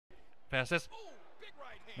Festus.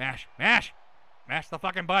 Mash. Mash. Mash the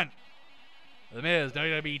fucking button. The Miz,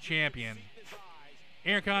 WWE Champion.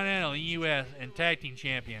 Intercontinental, US, and Tag Team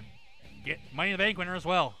Champion. Get Money in the Bank winner as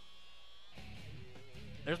well.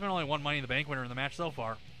 There's been only one Money in the Bank winner in the match so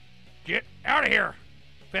far. Get out of here,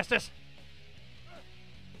 Festus.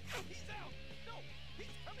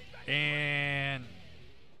 And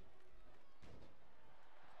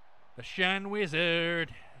the Shine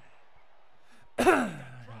Wizard. There's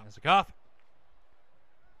a cough.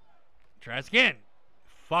 Tries again.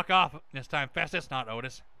 Fuck off this time, Festus, not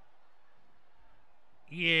Otis.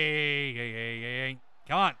 Yay.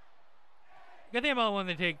 Come on. Good thing about when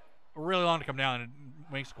they take really long to come down, it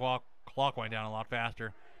makes the clock wind down a lot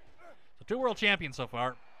faster. So 2 world champions so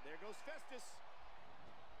far. There goes Festus.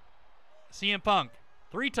 CM Punk,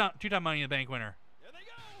 2-time Money in the Bank winner. There they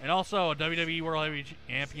go. And also a WWE World Heavyweight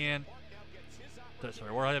Champion.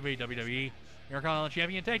 Sorry, World Heavyweight WWE Intercontinental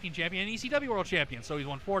Champion, Tag Team Champion, and ECW World Champion. So he's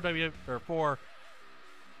won 3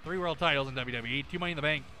 world titles in WWE, 2 Money in the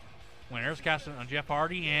Bank winners, cast on Jeff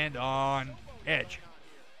Hardy and on Edge.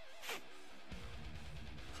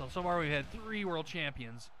 So far we've had 3 world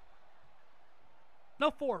champions. No,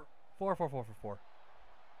 4. 4.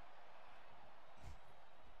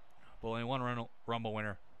 But only 1 Rumble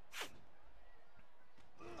winner.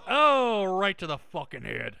 Oh, right to the fucking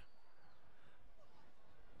head.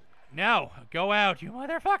 Now, go out, you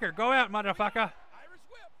motherfucker. Go out, motherfucker.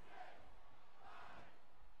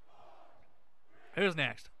 Who's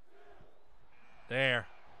next? There.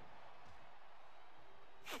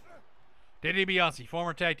 Ted DiBiase,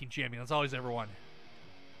 former tag team champion. That's all he's ever won.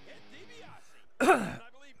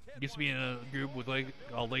 Used to be in a group with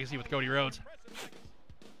called Legacy with Cody Rhodes.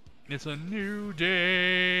 It's a new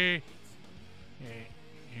day.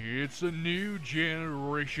 It's a new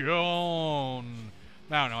generation. I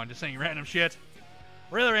don't know. I'm just saying random shit.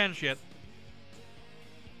 Really random shit.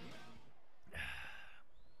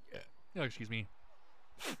 Oh, excuse me.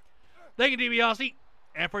 Thank you, DiBiase.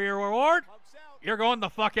 And for your reward, you're going the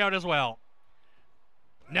fuck out as well.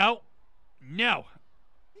 No.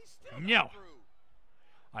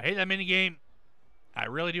 I hate that minigame. I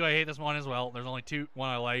really do. I hate this one as well. There's only one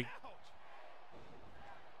I like.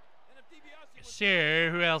 So,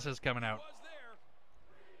 who else is coming out?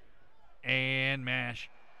 And MASH.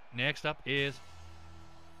 Next up is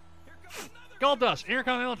Goldust,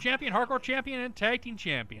 Intercontinental Champion, Hardcore Champion, and Tag Team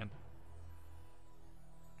Champion.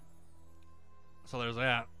 So there's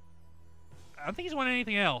that. I don't think he's won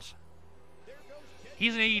anything else.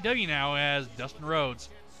 He's in AEW now as Dustin Rhodes.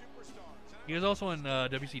 He was also in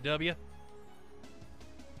WCW.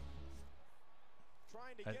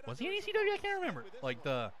 Was he in ECW? I can't remember. Like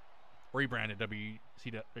the rebranded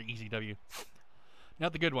ECW.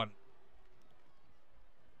 Not the good one.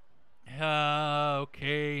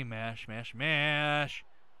 Okay, MASH.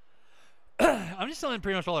 I'm just telling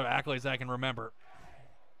pretty much all their accolades that I can remember.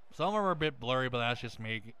 Some of them are a bit blurry, but that's just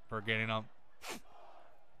me forgetting them.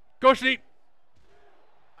 Go, Sheep!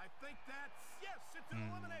 I think that's, yes, it's an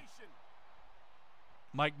elimination.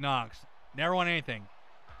 Mike Knox. Never won anything.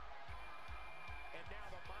 And now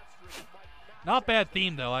the monstrous Mike Knox. Not bad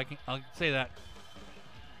theme, though. I'll say that.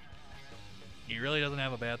 He really doesn't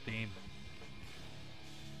have a bad theme.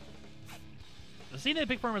 The scene they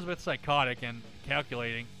pick for him is a bit psychotic and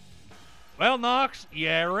calculating. Well, Knox,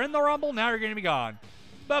 yeah, we're in the Rumble. Now you're going to be gone.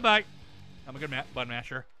 Bye-bye. I'm a good button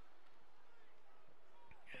masher.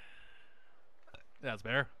 That's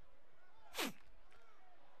better.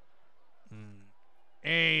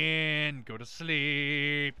 And go to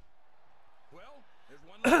sleep. Well, there's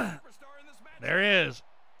one superstar in this match. There is.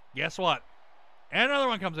 Guess what? And another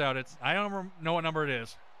one comes out. I don't know what number it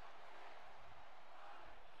is.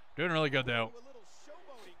 Doing really good, though. A little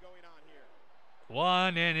showboating going on here.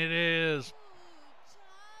 1, and it is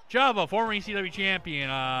Chavo, former ECW champion,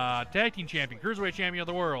 tag team champion, cruiserweight champion of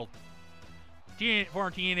the world,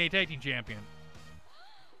 former TNA tag team champion.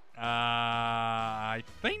 I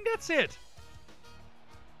think that's it.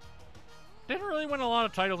 Didn't really win a lot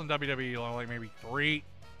of titles in WWE, like maybe 3.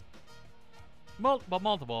 But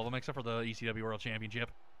multiple of them, except for the ECW World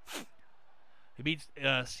Championship. He beat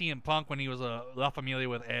CM Punk when he was La Familia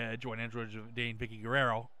with Edge, when Edge was dating Vicky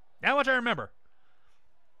Guerrero. That much I remember.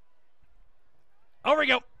 Over we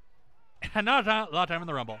go. Not a lot of time in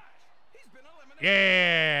the Rumble.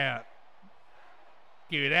 Yeah.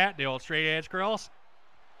 Give you that, the old straight edge curls.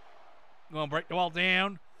 Gonna break the wall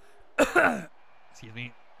down. Excuse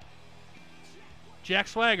me. Jack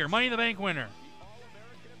Swagger, Money in the Bank winner.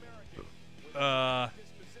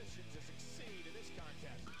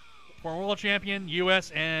 Former world champion,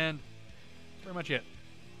 US, and that's pretty much it.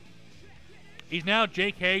 He's now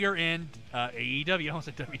Jake Hager in AEW. I almost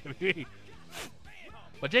said WWE.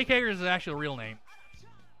 But Jake Hager is his actual real name.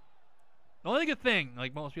 The only good thing,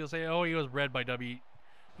 like most people say, oh, he was bred by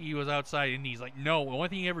he was outside Indies. Like, no, the only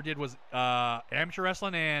thing he ever did was amateur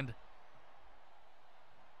wrestling and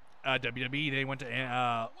WWE. They went to,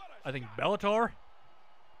 I think, Bellator.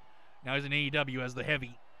 Now he's in AEW as the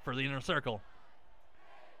heavy for the Inner Circle.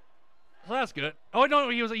 So that's good. Oh, no,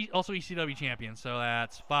 he was also ECW champion, so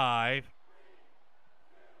that's 5.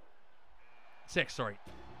 6, sorry.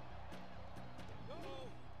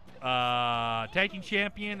 Tag team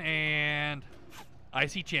champion and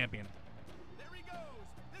IC champion. There he goes.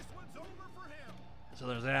 This one's over for him. So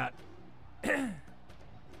there's that.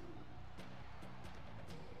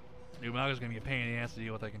 Umaaga's going to be a pain in the ass to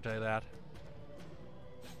deal with, I can tell you that.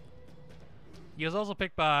 He was also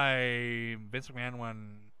picked by Vince McMahon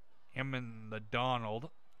when him and the Donald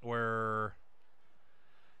were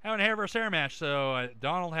having a hair versus hair match. So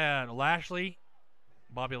Donald had Lashley,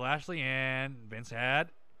 Bobby Lashley, and Vince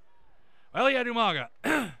had, well, he had Umaga.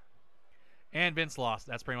 And Vince lost.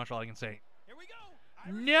 That's pretty much all I can say. Here we go.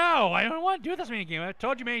 No, I don't want to do this mini game. I've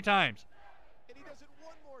told you many times. And he does it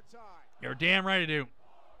one more time. You're damn right to do.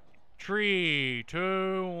 3,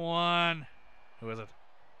 2, 1. Who is it?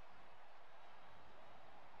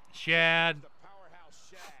 Shad. The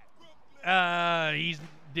powerhouse Shad. He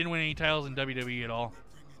didn't win any titles in WWE at all.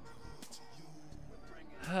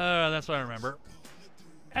 That's what I remember.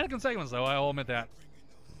 Had good segments though, I'll admit that.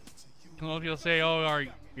 A lot of people say, "Oh,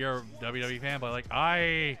 you're a WWE fan," but like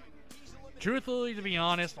truthfully, to be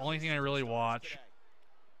honest, the only thing I really watch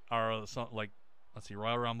are some, like, let's see,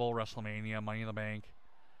 Royal Rumble, WrestleMania, Money in the Bank,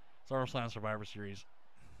 SummerSlam, Survivor Series.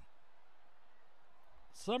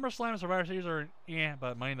 SummerSlam, Survivor Series are, yeah,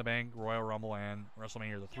 but Money in the Bank, Royal Rumble, and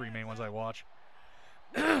WrestleMania are the 3 main ones I watch.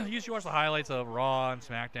 Used to watch the highlights of Raw and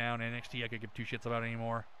SmackDown, NXT. I could give 2 shits about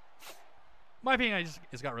anymore. My opinion,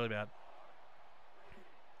 it's got really bad.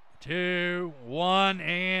 2, 1,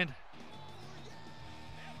 and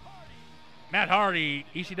Matt Hardy,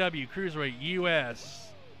 ECW, Cruiserweight, US,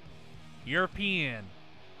 European,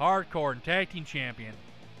 Hardcore, and Tag Team Champion.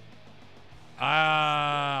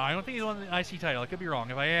 I don't think he's won the IC title. I could be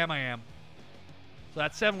wrong. If I am, I am. So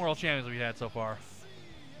that's 7 world champions we've had so far.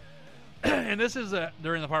 And this is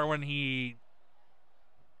during the part when he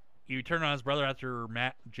turned on his brother after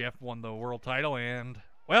Jeff won the world title, and,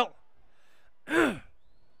 well,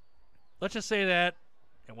 let's just say that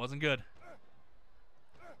it wasn't good.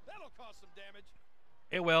 That'll cause some damage.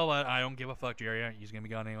 It will, but I don't give a fuck, Jerry. He's going to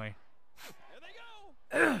be gone anyway. There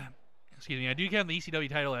they go. Excuse me. I do count the ECW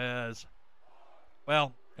title as,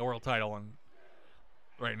 well, a world title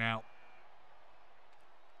right now.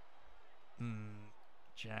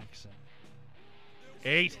 Jackson.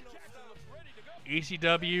 8.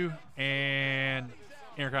 ECW and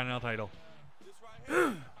Intercontinental title.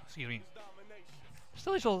 Excuse me.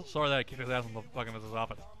 Still so sorry that I kicked his ass in the fucking Mrs.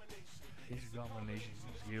 Office. His domination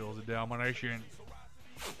skills of domination.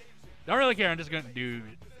 Don't really care. I'm just gonna do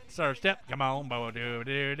stutter step. Come on, bo do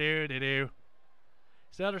do do do do.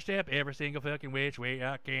 Stutter step every single fucking which way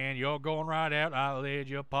I can. You're going right out. I'll lead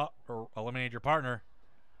your or eliminate your partner.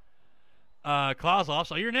 Claws off.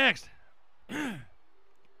 So you're next.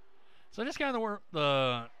 So just kind of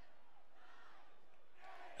the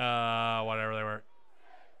whatever they were.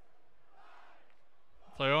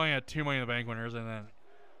 So I only had 2 Money in the Bank winners, and then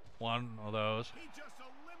 1 of those. He just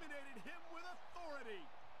eliminated him with authority.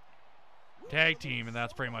 Tag team, and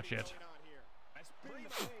that's pretty much it.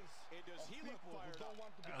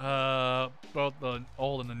 Both the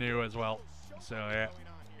old and the new as well. So yeah,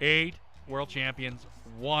 8 world champions,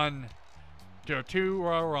 2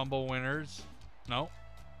 Royal Rumble winners. No.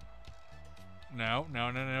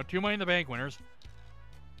 2 Money in the Bank winners.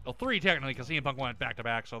 Well, 3 technically, because CM Punk went back to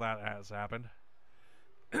back, so that has happened.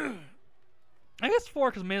 I guess 4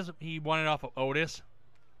 because Miz, he won it off of Otis.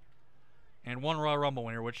 And 1 Royal Rumble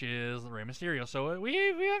winner, which is Rey Mysterio. So we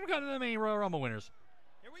haven't gotten that many Royal Rumble winners.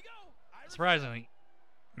 Here we go. Surprisingly.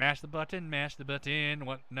 Mash the button, mash the button.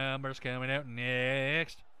 What number's coming out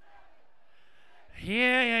next?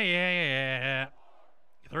 Yeah.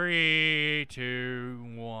 3,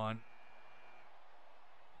 2, 1.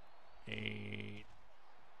 8.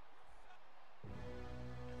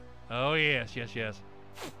 Oh, yes.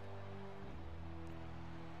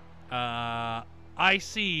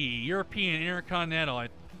 IC, European, Intercontinental. I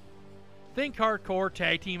think Hardcore,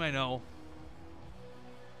 Tag Team, I know.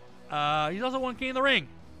 He's also won King of the Ring.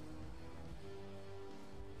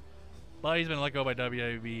 But he's been let go by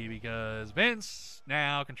WWE because Vince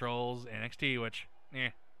now controls NXT, which,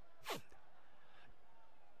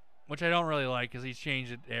 which I don't really like because he's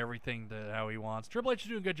changed everything to how he wants. Triple H is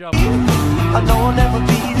doing a good job. I know I'll never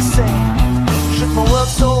be the same. Shook my world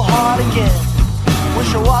so hard again.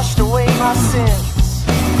 Wish I washed away my sins.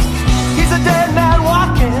 He's a dead man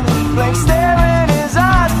walking, blank stare in his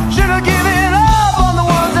eyes. Should have given up on the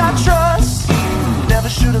ones I trust. Never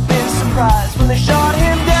should have been surprised when they shot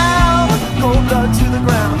him down. Cold blood to the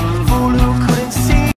ground.